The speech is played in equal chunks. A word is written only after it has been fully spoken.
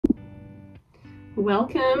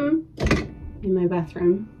Welcome in my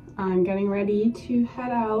bathroom. I'm getting ready to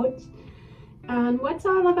head out. And what's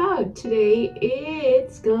all about today?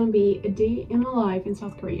 It's gonna be a day in my life in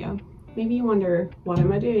South Korea. Maybe you wonder, what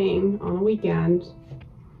am I doing on a weekend?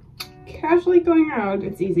 Casually going out,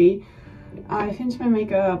 it's easy. I finished my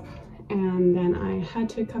makeup and then I head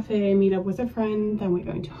to a cafe, meet up with a friend, then we're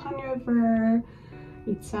going to Hanover,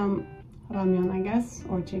 eat some ramyeon, I guess,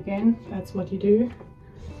 or chicken, that's what you do.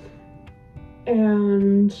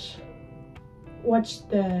 And watch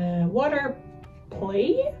the water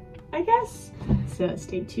play, I guess. So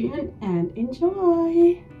stay tuned and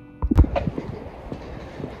enjoy.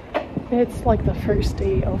 It's like the first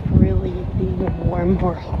day of really being warm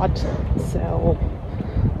or hot, so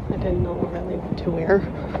I didn't know really what to wear.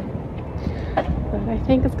 But I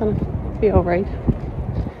think it's gonna be alright.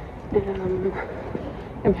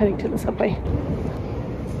 I'm heading to the subway.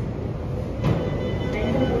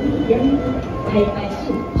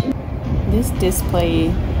 This display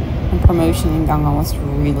and promotion in Gangnam was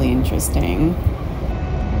really interesting.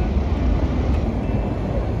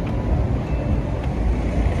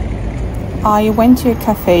 I went to a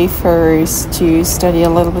cafe first to study a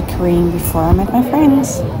little bit Korean before I met my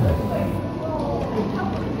friends.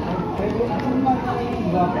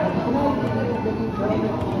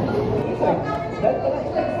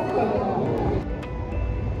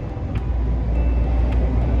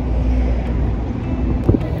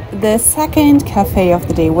 The second cafe of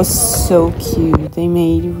the day was so cute. They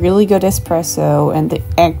made really good espresso and the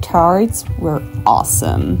egg tarts were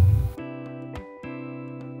awesome.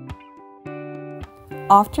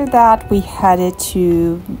 After that, we headed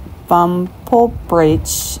to Bumpo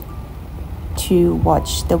Bridge to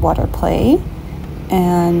watch the water play,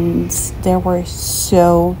 and there were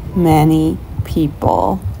so many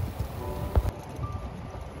people.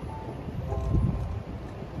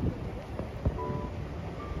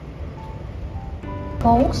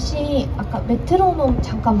 혹시 아까 메트로놈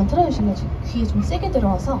잠깐만 틀어주시면 귀에 좀 세게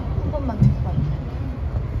들어와서 한 번만 듣고.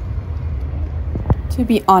 To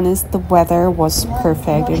be honest, the weather was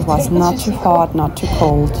perfect. It was not too hot, not too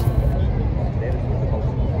cold.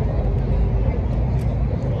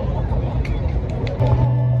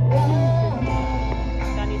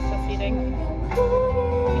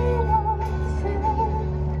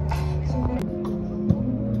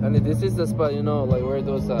 And this is the spot, you know, like where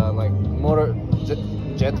those like motor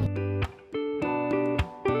jet.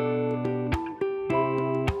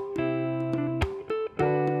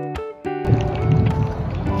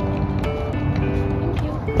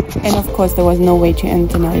 And of course, there was no way to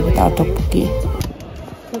end the night without tteokbokki.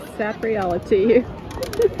 It's sad reality.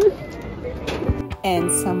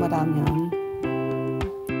 And some ramyeon.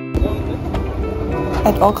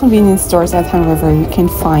 At all convenience stores at Hanover, you can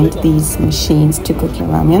find these machines to cook your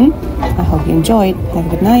ramen. I hope you enjoyed. Have a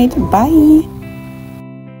good night. Bye!